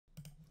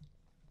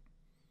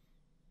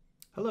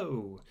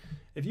Hello!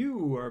 If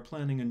you are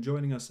planning on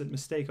joining us at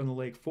Mistake on the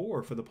Lake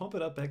 4 for the Pump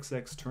It Up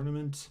XX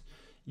tournament,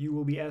 you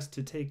will be asked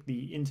to take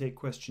the intake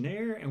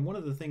questionnaire, and one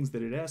of the things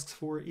that it asks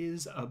for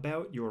is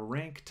about your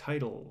rank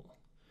title.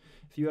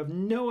 If you have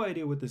no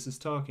idea what this is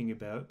talking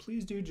about,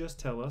 please do just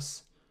tell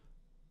us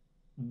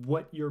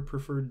what your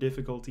preferred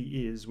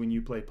difficulty is when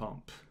you play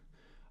Pump.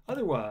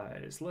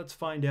 Otherwise, let's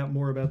find out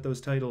more about those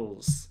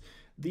titles.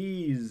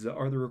 These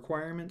are the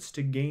requirements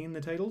to gain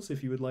the titles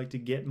if you would like to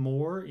get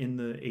more in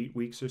the 8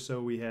 weeks or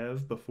so we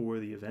have before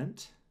the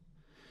event.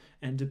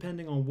 And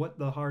depending on what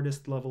the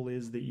hardest level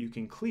is that you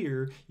can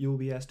clear, you will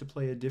be asked to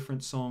play a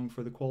different song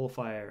for the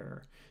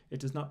qualifier.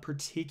 It does not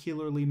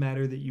particularly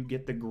matter that you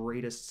get the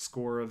greatest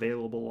score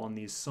available on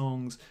these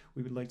songs.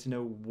 We would like to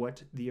know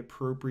what the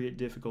appropriate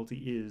difficulty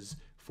is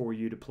for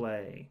you to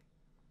play.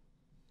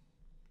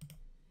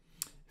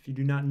 If you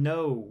do not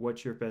know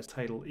what your best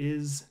title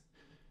is,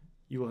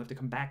 you will have to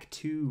come back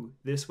to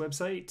this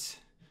website,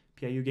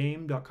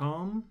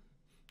 PIUgame.com.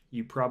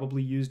 You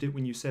probably used it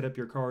when you set up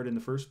your card in the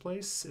first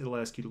place. It'll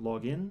ask you to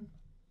log in.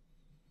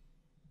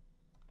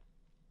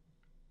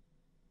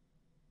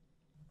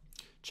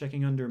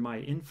 Checking under My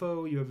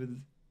Info, you have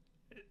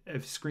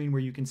a screen where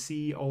you can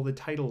see all the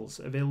titles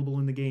available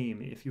in the game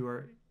if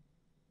you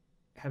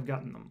have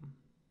gotten them.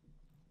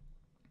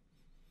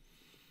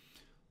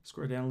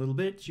 Scroll down a little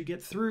bit, you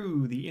get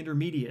through the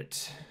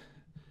intermediate,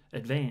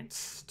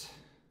 advanced,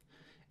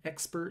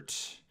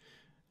 expert,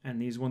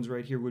 and these ones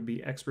right here would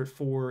be expert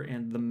 4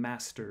 and the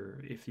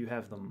master if you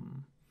have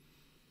them.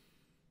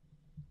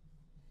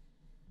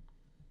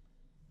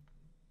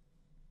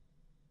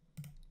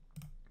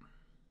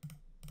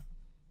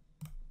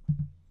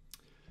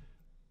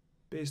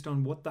 Based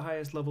on what the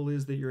highest level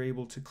is that you're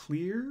able to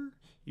clear,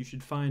 you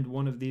should find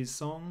one of these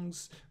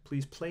songs.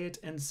 Please play it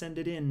and send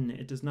it in.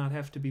 It does not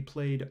have to be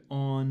played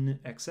on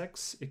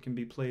XX. It can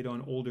be played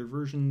on older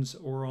versions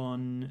or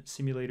on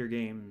simulator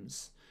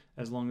games,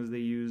 as long as they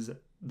use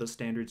the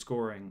standard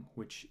scoring,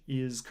 which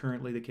is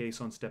currently the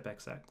case on Step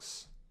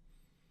XX.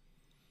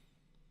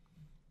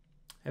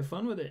 Have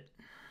fun with it.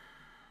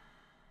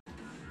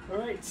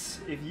 Alright,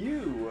 if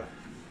you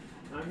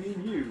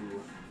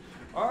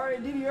are a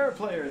DDR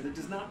player that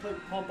does not play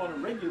Pump on a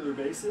regular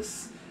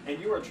basis, and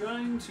you are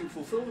trying to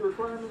fulfill the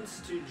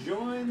requirements to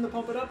join the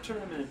Pump It Up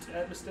tournament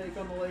at Mistake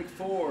on the Lake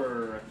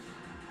 4,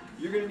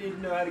 you're going to need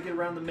to know how to get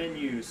around the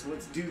menu, so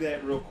let's do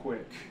that real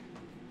quick.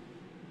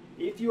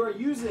 If you are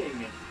using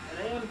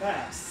an AM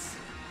pass,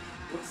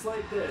 looks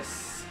like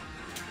this.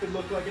 Could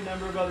look like a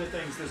number of other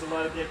things. There's a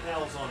lot of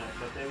decals on it,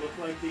 but they look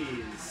like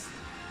these.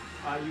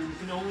 You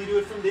can only do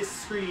it from this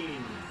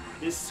screen.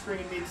 This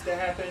screen needs to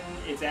happen.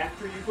 It's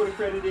after you put a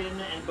credit in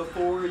and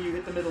before you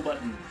hit the middle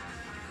button.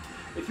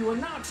 If you are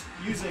not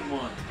using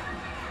one,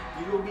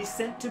 you will be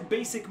sent to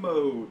basic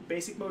mode.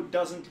 Basic mode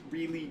doesn't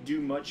really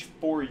do much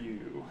for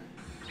you.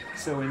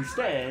 So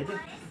instead,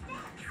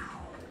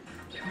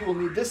 you will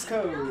need this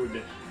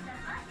code.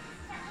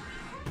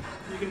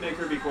 You can make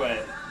her be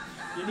quiet.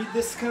 You need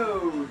this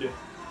code.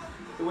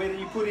 The way that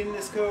you put in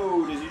this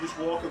code is you just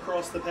walk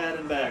across the pad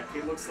and back.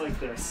 It looks like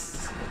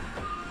this.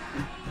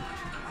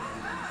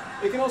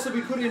 It can also be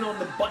put in on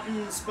the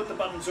buttons, but the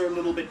buttons are a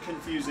little bit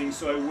confusing,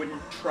 so I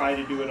wouldn't try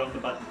to do it on the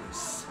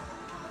buttons.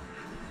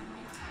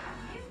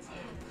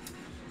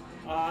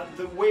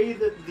 The way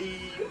that the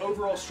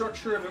overall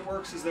structure of it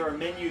works is there are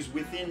menus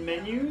within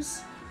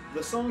menus.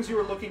 The songs you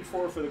are looking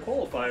for the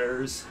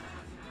qualifiers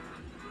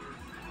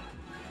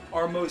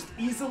are most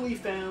easily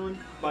found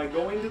by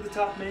going to the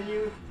top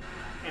menu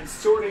and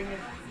sorting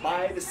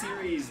by the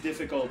series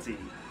difficulty.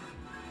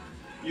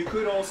 You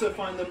could also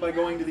find them by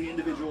going to the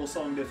individual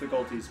song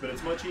difficulties, but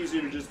it's much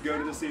easier to just go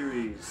to the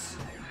series.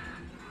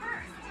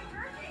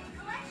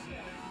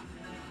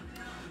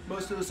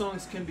 Most of the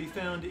songs can be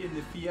found in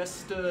the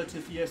Fiesta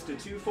to Fiesta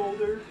 2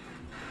 folder.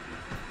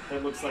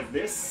 That looks like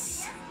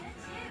this.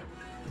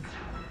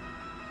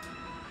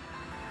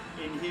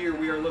 In here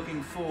we are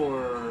looking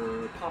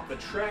for Pop the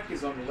Track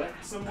is on the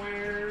left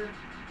somewhere.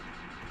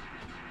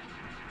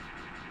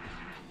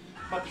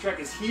 Pop the Track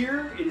is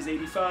here. It is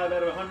 85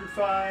 out of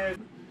 105.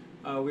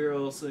 We're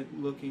also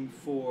looking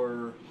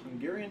for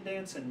Hungarian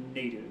Dance and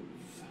Native.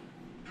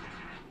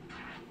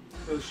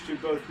 Those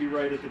should both be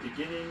right at the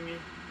beginning.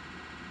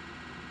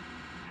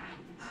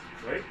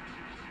 Right?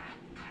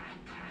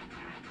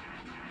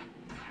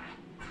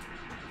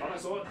 Thought I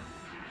saw it.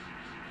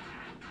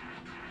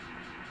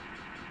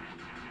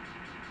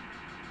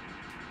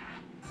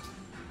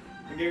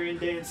 Hungarian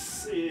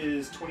Dance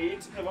is 28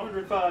 of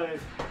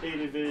 105.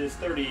 Native is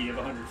 30 of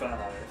 105.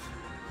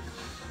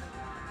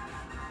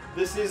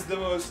 This is the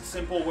most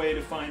simple way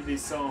to find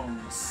these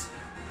songs.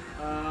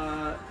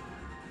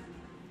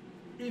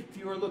 If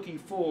you are looking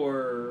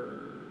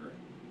for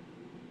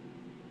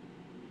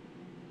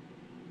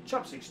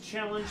Chopsticks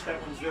Challenge, that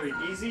one's very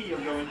easy. You'll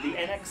go into the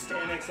NX to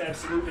NX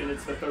Absolute, and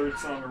it's the third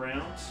song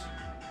around.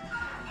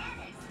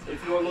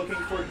 If you are looking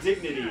for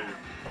Dignity,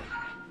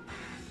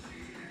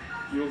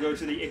 you will go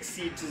to the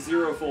Exceed to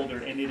Zero folder,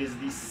 and it is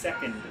the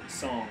second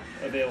song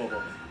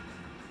available.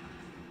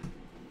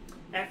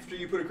 After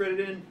you put a credit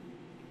in,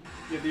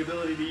 You have the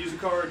ability to use a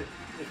card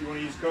if you want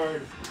to use a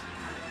card.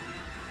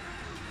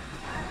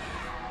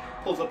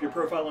 Pulls up your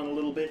profile in a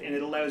little bit, and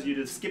it allows you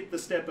to skip the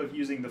step of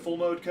using the full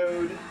mode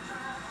code.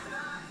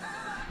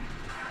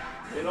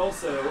 It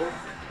also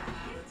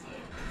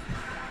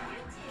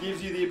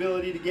gives you the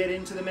ability to get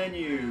into the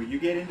menu. You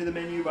get into the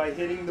menu by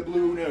hitting the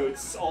blue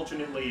notes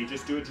alternately.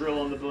 Just do a drill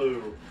on the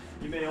blue.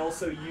 You may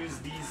also use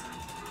these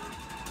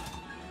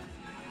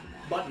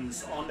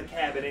buttons on the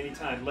cab at any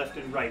time, left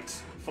and right,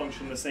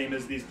 function the same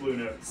as these blue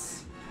notes.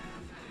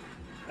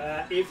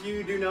 If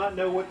you do not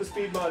know what the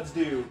speed mods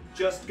do,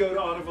 just go to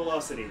auto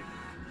velocity.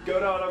 Go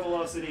to auto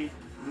velocity,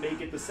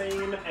 make it the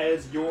same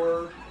as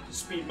your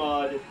speed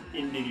mod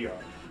in DDR.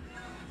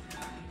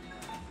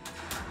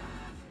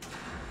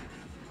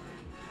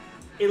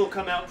 It'll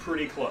come out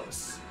pretty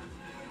close.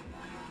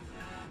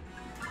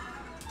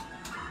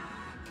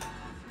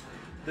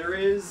 There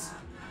is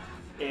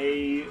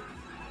a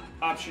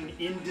option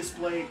in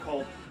display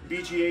called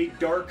BGA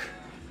Dark.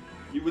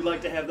 You would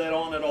like to have that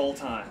on at all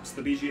times.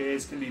 The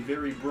BGAs can be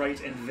very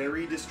bright and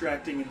very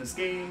distracting in this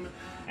game,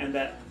 and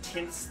that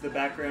tints the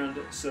background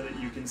so that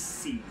you can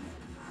see.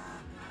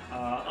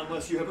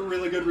 Unless you have a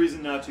really good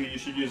reason not to, you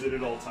should use it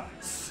at all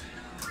times.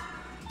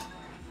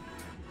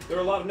 There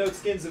are a lot of note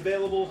skins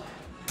available.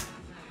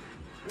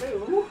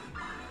 Hello.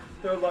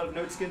 There are a lot of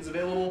note skins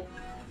available.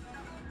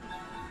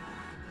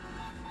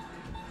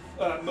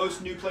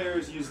 Most new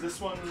players use this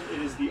one.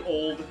 It is the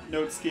old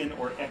note skin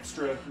or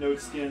extra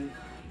note skin.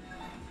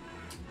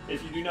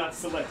 If you do not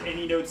select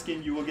any note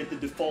skin, you will get the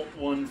default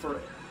one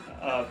for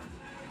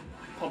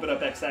Pump It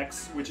Up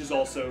XX, which is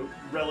also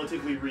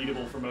relatively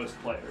readable for most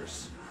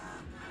players.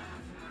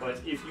 But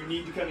if you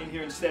need to come in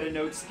here instead of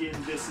note skin,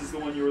 this is the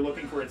one you were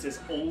looking for. It says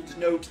old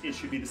note. It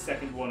should be the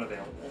second one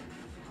available.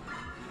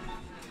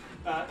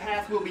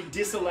 Path will be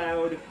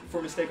disallowed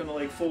for Mistake on the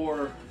Lake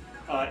 4.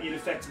 It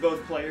affects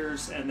both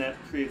players, and that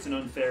creates an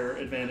unfair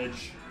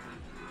advantage.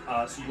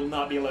 So you will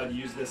not be allowed to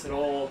use this at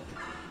all.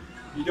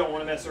 You don't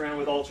want to mess around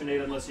with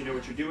alternate unless you know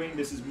what you're doing.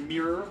 This is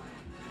mirror.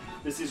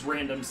 This is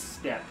random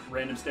step.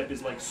 Random step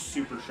is like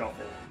super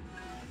shuffle.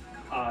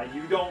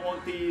 You don't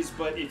want these,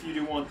 but if you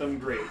do want them,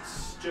 great.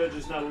 Judge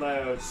is not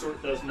allowed.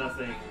 Sort does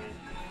nothing.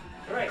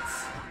 Alright,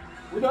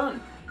 we're done.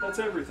 That's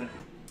everything.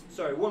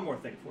 Sorry, one more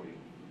thing for you.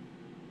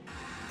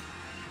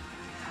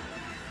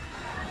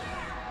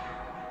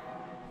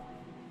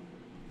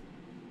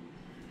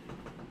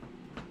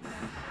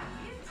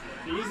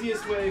 The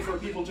easiest way for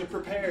people to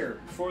prepare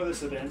for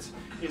this event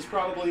is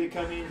probably to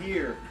come in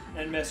here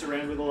and mess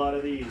around with a lot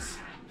of these.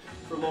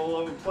 For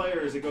low-level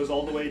players, it goes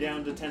all the way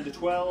down to 10 to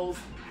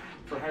 12.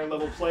 For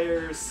higher-level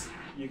players,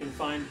 you can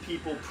find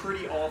people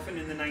pretty often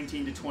in the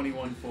 19 to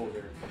 21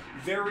 folder.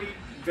 Very,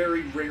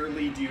 very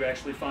rarely do you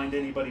actually find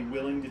anybody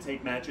willing to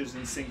take matches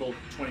in single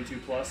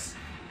 22+,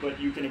 but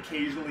you can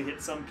occasionally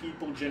hit some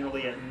people,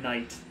 generally at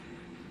night.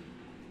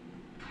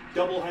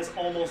 Double has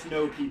almost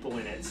no people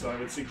in it, so I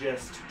would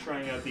suggest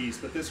trying out these,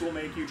 but this will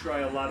make you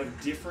try a lot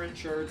of different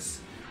charts,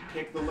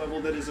 pick the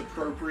level that is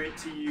appropriate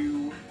to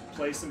you,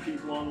 play some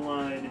people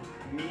online,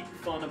 meet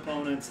fun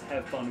opponents,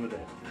 have fun with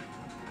it.